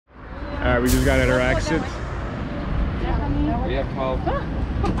Alright, we just got at our exit. We have 12.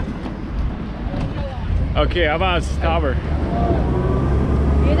 Okay, Avaz Tower.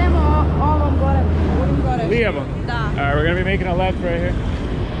 Lijevo. Alright, we're gonna be making a left right here.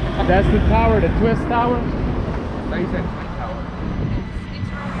 That's the tower, the Twist Tower.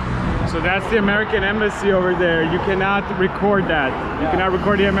 So that's the American Embassy over there. You cannot record that. You cannot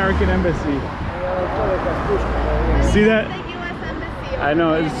record the American Embassy. See that? The U.S. Embassy. I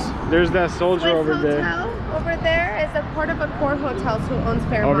know. There's that soldier Swiss over there. Hotel over there is a part of a core hotels who owns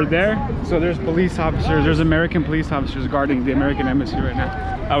Fairmont. Over there? So there's police officers. There's American police officers guarding the American Embassy right now.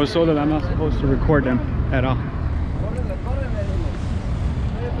 I was told that I'm not supposed to record them at all.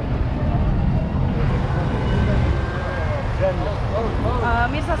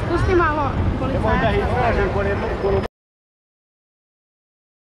 Mirza, spusti malo policajaca.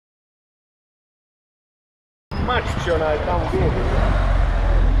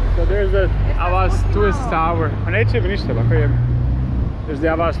 So there's the Avaz Twist Tower. There's the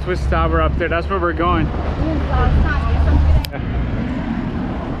Avaz Twist Tower up there. That's where we're going.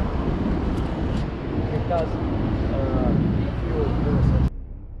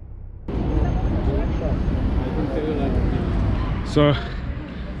 So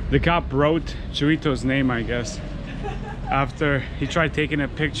the cop wrote Churrito's name, I guess, after he tried taking a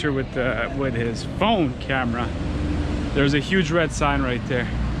picture with his phone camera. There's a huge red sign right there.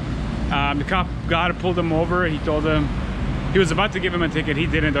 The cop pulled him over. He told him he was about to give him a ticket. He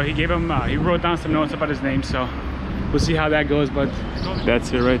didn't though. He gave him he wrote down some notes about his name, so we'll see how that goes, but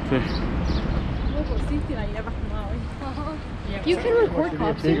that's it right there. You can record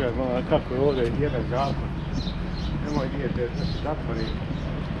cops. Nemoj dijete, zatvori.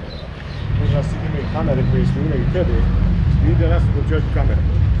 Možda si imaju kamere koje snimaju tebe. Vide nas dok ću kamere.